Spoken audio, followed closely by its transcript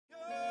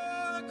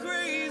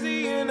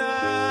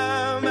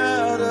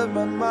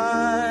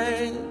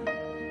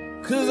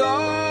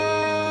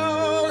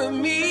all of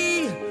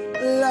me,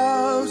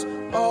 loves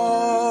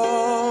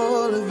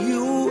all of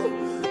you.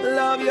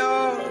 Love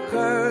your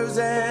curves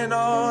and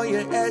all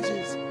your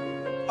edges,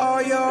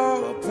 all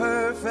your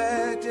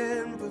perfect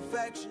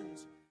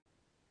imperfections.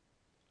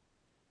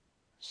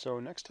 So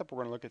next up we're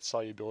going to look at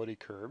solubility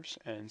curves,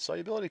 and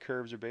solubility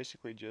curves are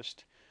basically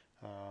just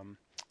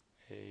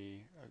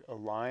a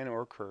line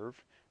or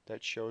curve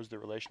that shows the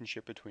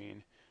relationship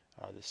between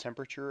the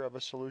temperature of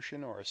a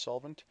solution or a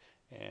solvent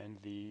and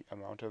the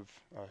amount of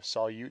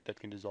solute that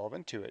can dissolve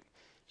into it.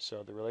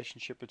 So the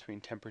relationship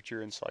between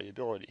temperature and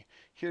solubility.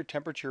 Here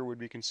temperature would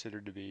be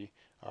considered to be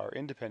our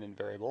independent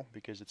variable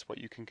because it's what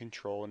you can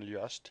control and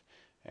adjust,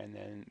 and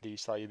then the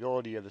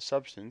solubility of the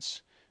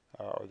substance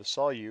or the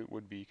solute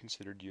would be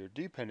considered your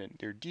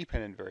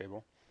dependent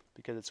variable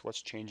because it's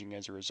what's changing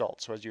as a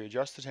result. So as you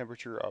adjust the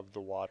temperature of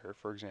the water,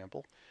 for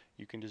example,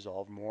 you can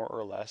dissolve more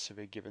or less of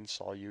a given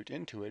solute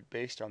into it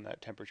based on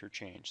that temperature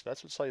change.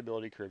 That's what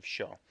solubility curves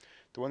show.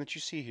 The one that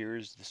you see here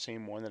is the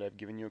same one that I've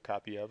given you a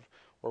copy of,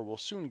 or will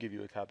soon give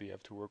you a copy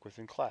of to work with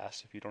in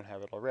class if you don't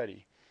have it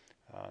already.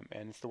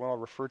 And it's the one I'll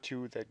refer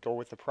to that go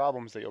with the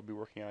problems that you'll be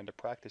working on to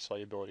practice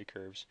solubility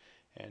curves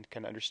and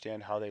kind of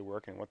understand how they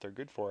work and what they're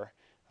good for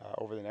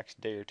over the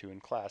next day or two in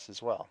class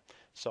as well.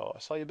 So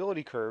a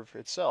solubility curve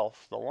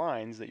itself, the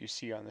lines that you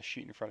see on the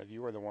sheet in front of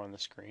you or the one on the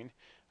screen,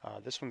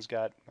 this one's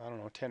got, I don't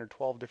know, 10 or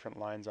 12 different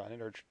lines on it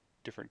or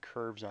different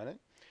curves on it.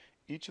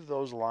 Each of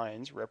those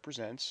lines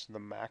represents the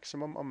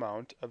maximum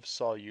amount of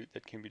solute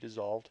that can be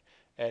dissolved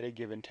at a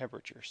given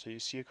temperature. So you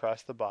see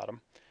across the bottom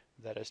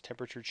that as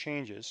temperature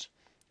changes,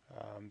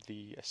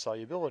 the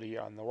solubility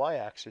on the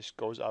y-axis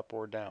goes up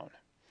or down.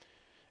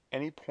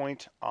 Any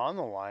point on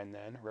the line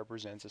then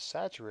represents a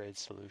saturated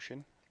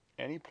solution.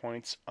 Any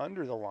points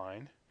under the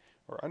line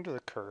or under the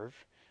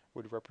curve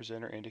would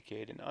represent or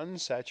indicate an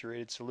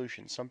unsaturated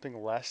solution,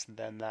 something less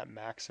than that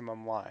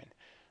maximum line.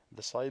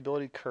 The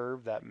solubility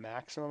curve, that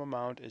maximum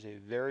amount is a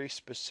very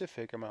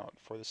specific amount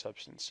for the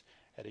substance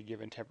at a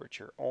given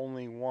temperature.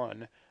 Only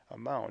one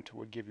amount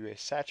would give you a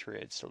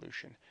saturated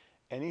solution.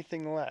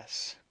 Anything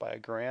less, by a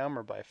gram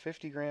or by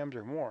 50 grams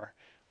or more,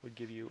 would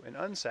give you an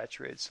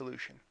unsaturated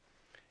solution.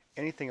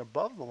 Anything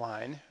above the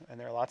line, and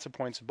there are lots of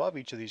points above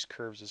each of these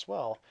curves as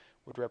well,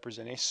 would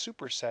represent a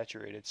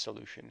supersaturated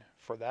solution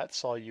for that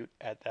solute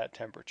at that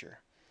temperature.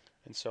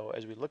 And so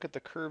as we look at the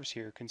curves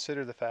here,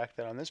 consider the fact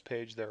that on this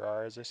page there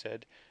are, as I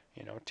said,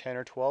 10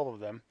 or 12 of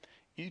them.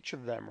 Each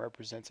of them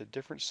represents a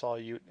different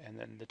solute, and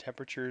then the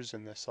temperatures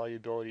and the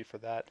solubility for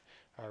that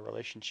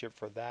relationship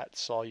for that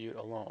solute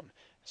alone.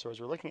 So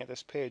as we're looking at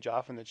this page,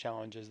 often the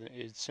challenge is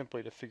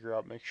simply to figure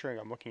out, make sure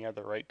I'm looking at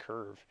the right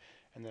curve,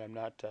 and that I'm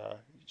not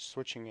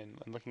switching and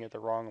looking at the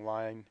wrong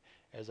line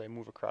as I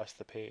move across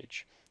the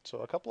page. So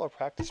a couple of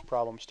practice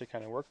problems to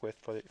kind of work with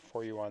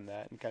for you on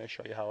that and kind of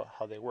show you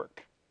how they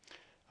work.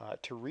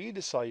 To read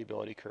the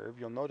solubility curve,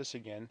 you'll notice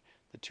again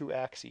the two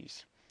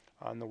axes.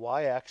 On the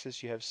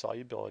y-axis you have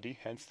solubility,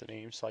 hence the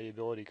name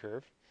solubility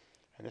curve,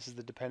 and this is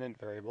the dependent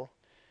variable.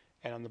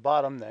 And on the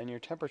bottom then your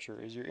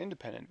temperature is your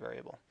independent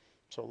variable.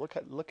 So look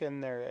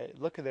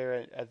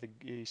there at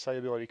the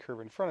solubility curve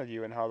in front of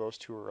you and how those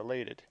two are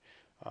related.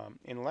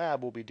 In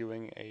lab, we'll be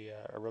doing a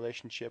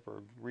relationship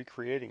or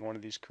recreating one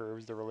of these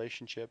curves, the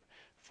relationship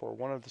for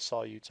one of the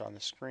solutes on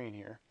the screen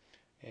here,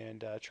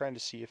 and trying to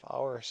see if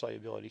our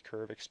solubility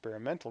curve,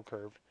 experimental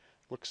curve,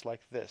 looks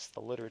like this,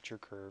 the literature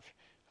curve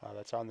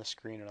that's on the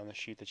screen and on the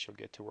sheet that you'll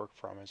get to work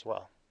from as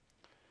well.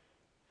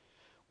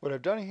 What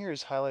I've done here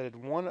is highlighted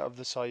one of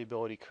the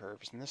solubility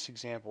curves. In this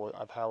example,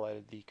 I've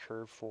highlighted the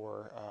curve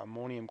for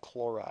ammonium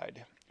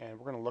chloride. And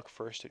we're going to look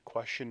first at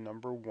question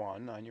number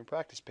 1 on your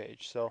practice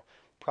page. So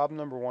problem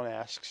number 1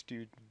 asks,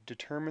 to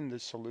determine the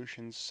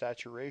solution's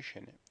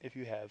saturation if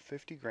you have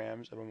 50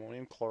 grams of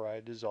ammonium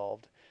chloride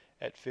dissolved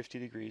at 50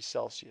 degrees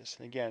Celsius.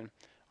 And again,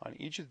 on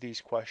each of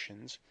these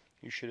questions,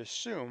 you should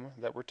assume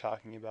that we're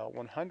talking about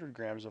 100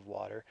 grams of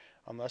water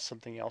unless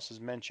something else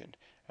is mentioned.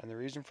 And the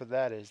reason for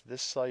that is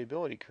this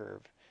solubility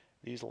curve,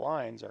 these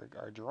lines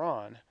are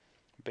drawn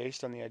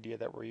based on the idea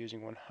that we're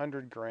using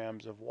 100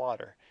 grams of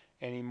water.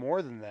 Any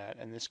more than that,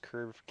 and this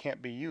curve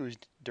can't be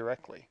used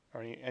directly,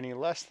 or any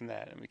less than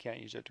that, and we can't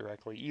use it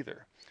directly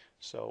either.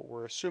 So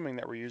we're assuming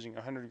that we're using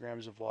 100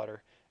 grams of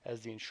water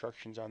as the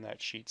instructions on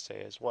that sheet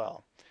say as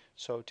well.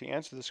 So to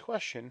answer this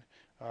question,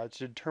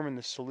 to determine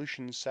the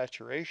solution's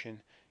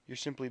saturation, you're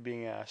simply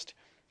being asked,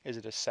 is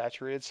it a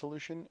saturated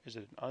solution, is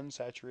it an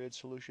unsaturated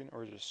solution,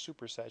 or is it a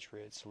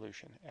supersaturated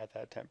solution at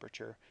that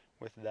temperature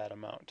with that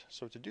amount?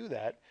 So to do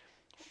that,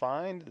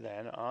 find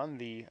then on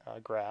the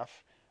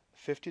graph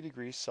 50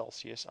 degrees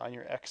Celsius on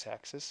your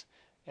x-axis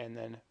and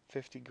then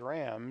 50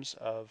 grams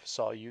of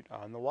solute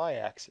on the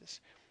y-axis,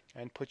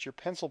 and put your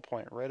pencil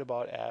point right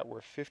about at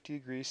where 50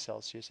 degrees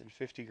Celsius and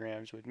 50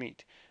 grams would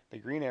meet. The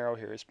green arrow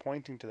here is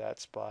pointing to that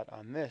spot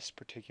on this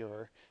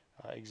particular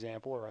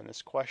example or on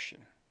this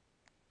question.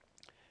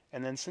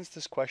 And then since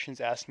this question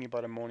is asking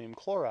about ammonium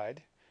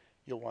chloride,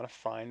 you'll want to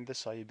find the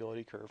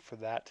solubility curve for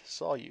that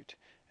solute.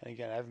 And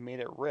again, I've made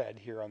it red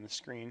here on the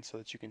screen so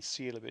that you can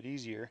see it a bit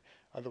easier.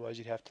 Otherwise,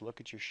 you'd have to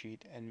look at your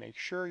sheet and make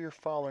sure you're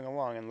following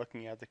along and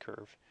looking at the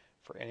curve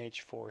for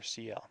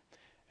NH4Cl.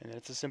 And then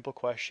it's a simple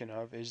question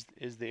of, is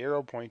the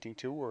arrow pointing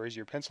to, or is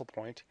your pencil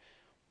point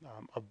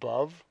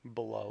above,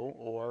 below,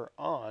 or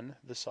on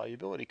the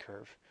solubility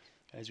curve?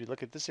 As we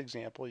look at this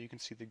example, you can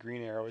see the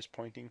green arrow is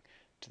pointing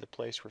to the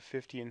place where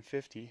 50 and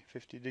 50,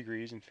 50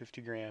 degrees and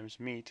 50 grams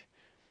meet,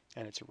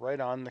 and it's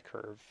right on the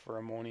curve for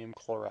ammonium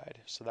chloride.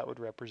 So that would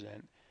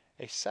represent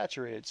a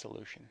saturated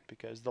solution,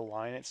 because the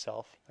line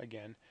itself,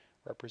 again,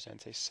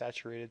 represents a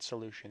saturated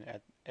solution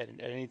at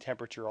any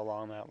temperature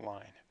along that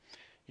line.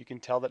 You can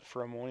tell that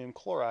for ammonium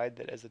chloride,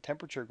 that as the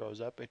temperature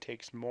goes up, it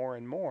takes more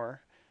and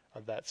more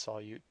of that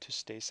solute to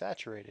stay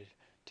saturated,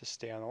 to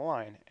stay on the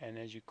line. And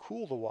as you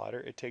cool the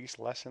water, it takes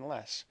less and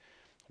less.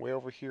 Way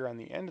over here on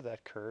the end of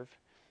that curve,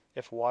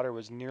 if water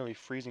was nearly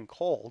freezing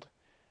cold,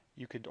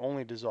 you could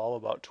only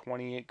dissolve about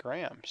 28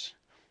 grams.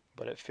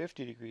 But at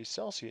 50 degrees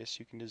Celsius,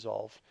 you can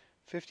dissolve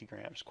 50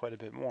 grams, quite a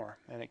bit more,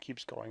 and it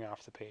keeps going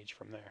off the page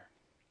from there.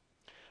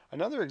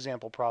 Another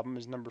example problem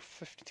is number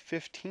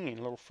 15,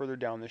 a little further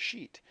down the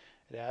sheet.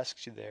 It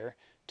asks you there,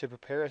 to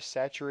prepare a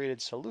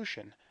saturated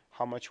solution,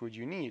 how much would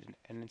you need?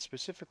 And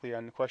specifically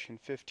on question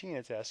 15,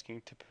 it's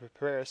asking to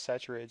prepare a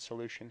saturated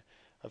solution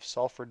of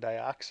sulfur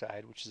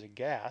dioxide, which is a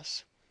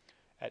gas,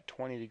 at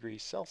 20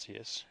 degrees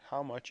Celsius,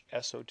 how much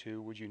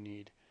SO2 would you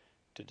need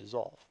to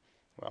dissolve?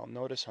 Well,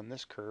 notice on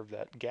this curve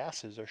that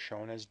gases are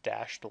shown as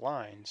dashed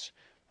lines,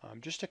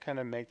 just to kind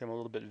of make them a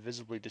little bit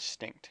visibly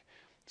distinct.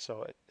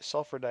 So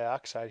sulfur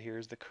dioxide here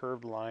is the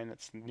curved line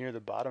that's near the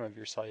bottom of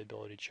your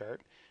solubility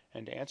chart.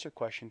 And to answer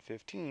question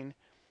 15,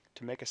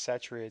 to make a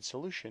saturated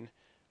solution,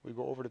 we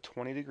go over to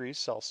 20 degrees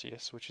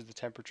Celsius, which is the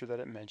temperature that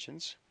it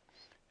mentions.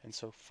 And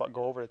so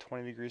go over to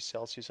 20 degrees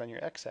Celsius on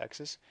your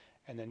x-axis,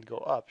 and then go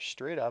up,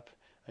 straight up,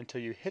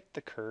 until you hit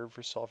the curve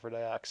for sulfur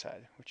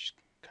dioxide, which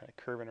is kind of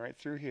curving right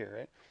through here,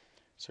 right?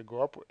 So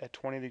go up at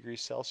 20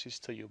 degrees Celsius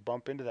till you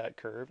bump into that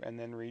curve, and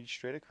then read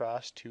straight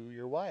across to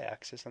your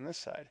y-axis on this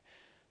side.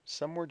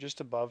 Somewhere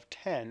just above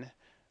 10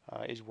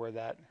 is where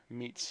that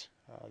meets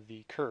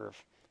the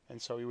curve.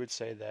 And so we would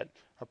say that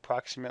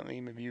approximately,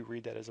 maybe you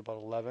read that as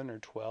about 11 or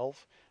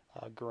 12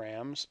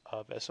 grams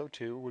of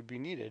SO2 would be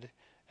needed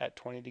at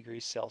 20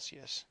 degrees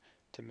Celsius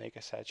to make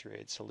a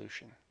saturated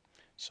solution.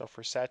 So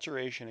for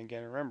saturation,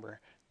 again, remember,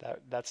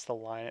 that's the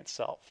line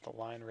itself. The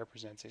line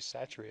represents a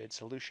saturated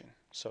solution.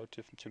 So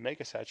to make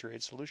a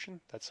saturated solution,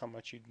 that's how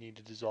much you'd need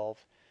to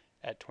dissolve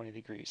at 20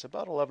 degrees,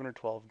 about 11 or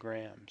 12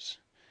 grams.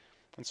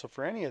 And so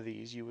for any of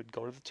these, you would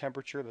go to the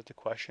temperature that the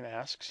question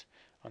asks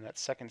on that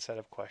second set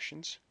of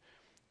questions,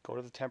 go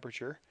to the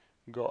temperature,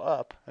 go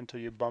up until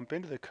you bump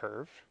into the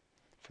curve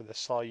for the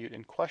solute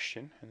in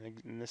question, and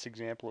in this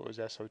example it was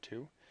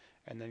SO2,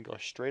 and then go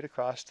straight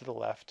across to the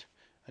left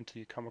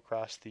until you come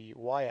across the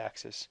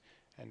y-axis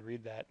and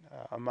read that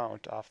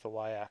amount off the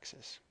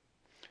y-axis.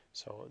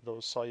 So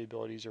those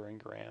solubilities are in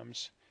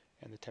grams,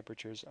 and the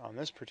temperatures on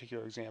this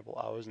particular example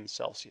I was in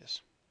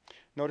Celsius.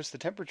 Notice the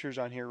temperatures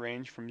on here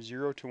range from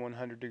 0 to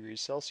 100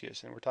 degrees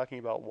Celsius, and we're talking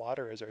about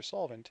water as our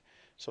solvent.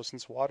 So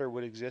since water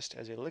would exist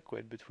as a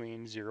liquid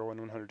between 0 and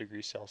 100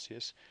 degrees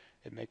Celsius,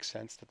 it makes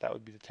sense that that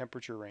would be the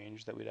temperature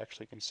range that we'd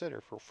actually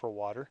consider for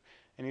water.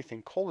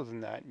 Anything colder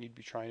than that, you'd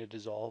be trying to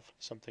dissolve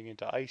something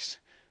into ice,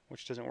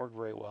 which doesn't work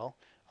very well,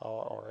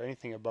 or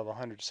anything above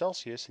 100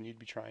 Celsius, and you'd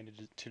be trying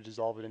to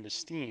dissolve it into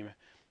steam,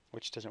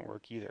 which doesn't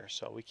work either.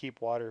 So we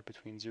keep water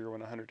between 0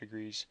 and 100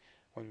 degrees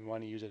when we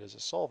want to use it as a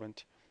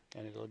solvent,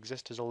 and it'll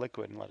exist as a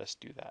liquid and let us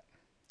do that.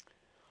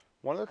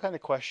 One other kind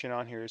of question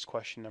on here is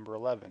question number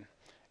 11.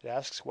 It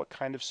asks what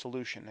kind of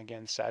solution,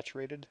 again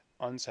saturated,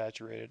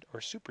 unsaturated, or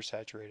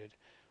supersaturated,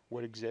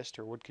 would exist,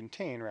 or would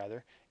contain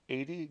rather,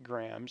 80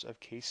 grams of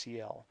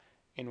KCl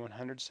in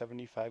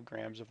 175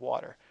 grams of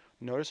water.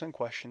 Notice on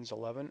questions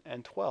 11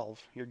 and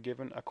 12, you're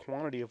given a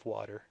quantity of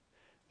water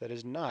that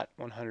is not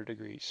 100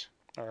 degrees,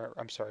 or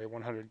I'm sorry,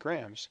 100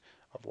 grams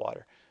of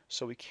water.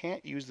 So we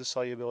can't use the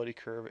solubility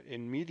curve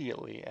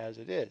immediately as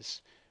it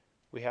is.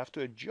 We have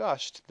to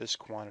adjust this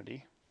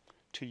quantity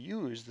to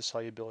use the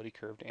solubility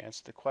curve to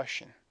answer the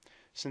question.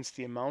 Since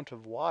the amount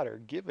of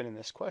water given in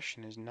this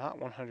question is not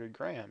 100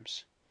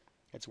 grams,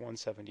 it's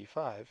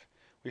 175,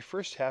 we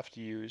first have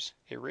to use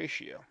a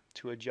ratio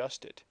to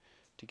adjust it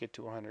to get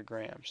to 100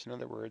 grams. In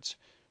other words,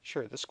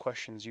 sure, this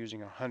question is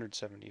using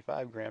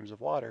 175 grams of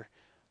water.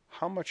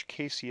 How much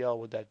KCl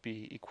would that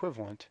be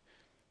equivalent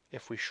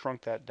if we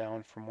shrunk that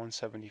down from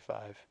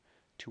 175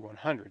 to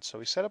 100? So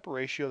we set up a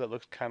ratio that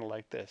looks kind of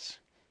like this.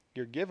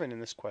 You're given in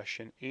this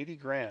question 80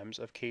 grams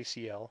of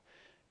KCl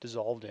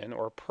dissolved in,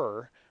 or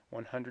per,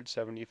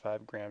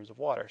 175 grams of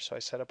water. So I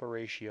set up a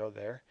ratio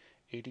there,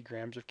 80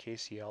 grams of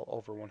KCl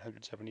over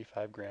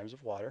 175 grams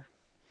of water.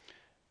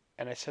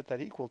 And I set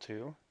that equal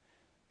to,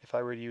 if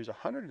I were to use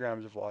 100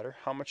 grams of water,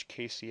 how much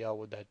KCl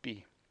would that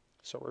be?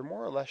 So we're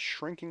more or less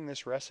shrinking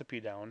this recipe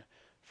down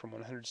from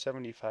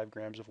 175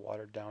 grams of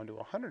water down to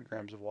 100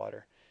 grams of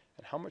water.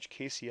 And how much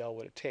KCl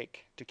would it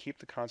take to keep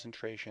the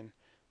concentration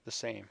the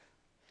same?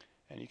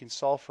 And you can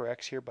solve for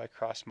x here by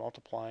cross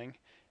multiplying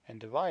and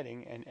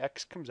dividing, and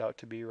x comes out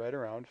to be right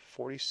around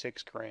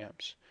 46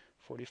 grams,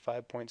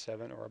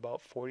 45.7, or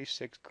about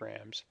 46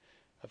 grams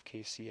of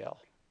KCl.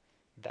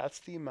 That's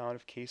the amount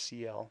of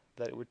KCl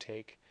that it would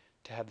take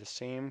to have the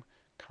same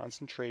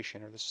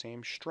concentration or the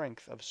same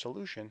strength of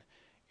solution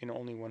in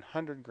only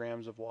 100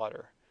 grams of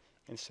water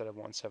instead of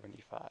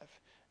 175.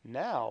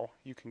 Now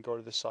you can go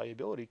to the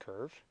solubility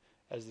curve,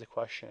 as the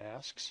question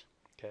asks,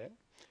 okay,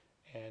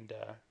 and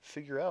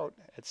figure out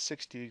at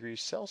 60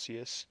 degrees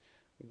Celsius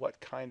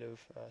what kind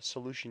of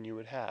solution you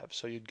would have.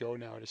 So you'd go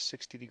now to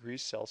 60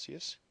 degrees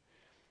Celsius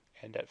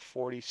and at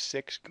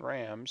 46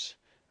 grams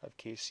of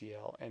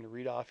KCl and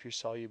read off your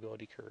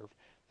solubility curve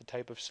the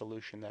type of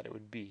solution that it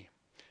would be.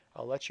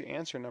 I'll let you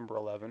answer number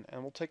 11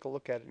 and we'll take a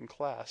look at it in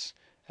class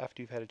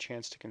after you've had a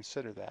chance to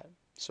consider that.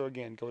 So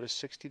again, go to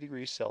 60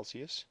 degrees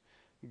Celsius,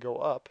 go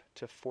up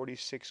to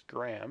 46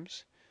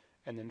 grams,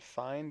 and then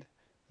find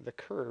the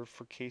curve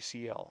for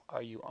KCl.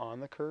 Are you on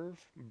the curve,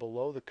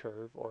 below the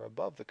curve, or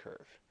above the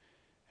curve?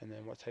 And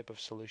then what type of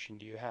solution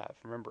do you have?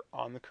 Remember,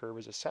 on the curve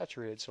is a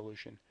saturated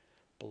solution,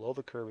 below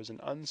the curve is an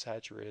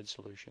unsaturated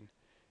solution,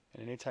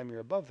 and anytime you're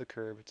above the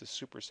curve, it's a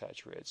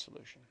supersaturated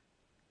solution.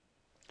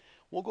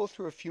 We'll go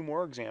through a few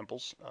more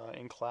examples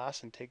in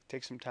class and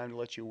take some time to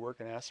let you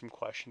work and ask some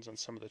questions on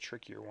some of the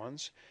trickier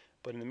ones.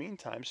 But in the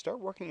meantime, start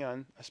working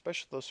on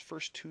especially those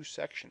first two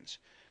sections.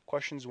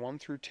 Questions 1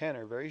 through 10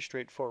 are very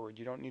straightforward.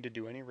 You don't need to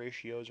do any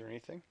ratios or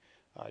anything.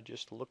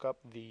 Just look up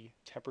the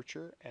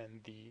temperature and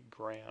the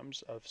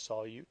grams of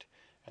solute,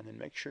 and then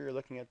make sure you're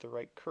looking at the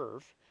right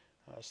curve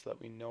so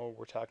that we know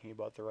we're talking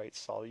about the right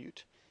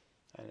solute.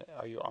 And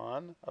are you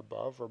on,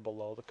 above, or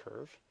below the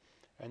curve?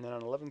 And then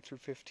on 11 through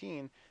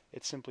 15,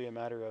 it's simply a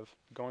matter of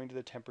going to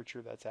the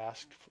temperature that's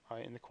asked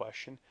in the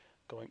question,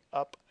 going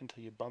up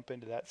until you bump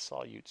into that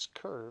solute's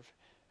curve,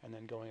 and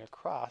then going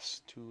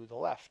across to the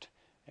left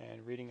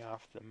and reading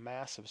off the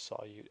mass of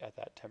solute at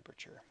that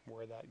temperature,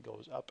 where that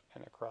goes up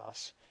and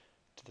across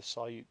to the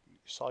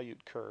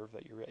solute curve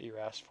that you're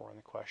asked for in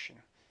the question,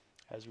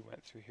 as we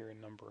went through here in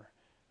number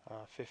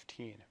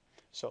 15.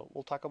 So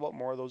we'll talk about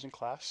more of those in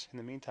class. In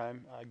the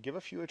meantime, give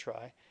a few a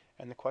try,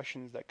 and the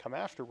questions that come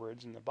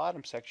afterwards in the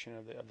bottom section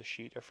of the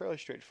sheet are fairly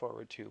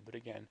straightforward too, but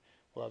again,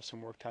 we'll have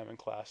some work time in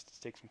class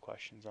to take some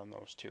questions on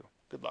those too.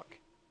 Good luck.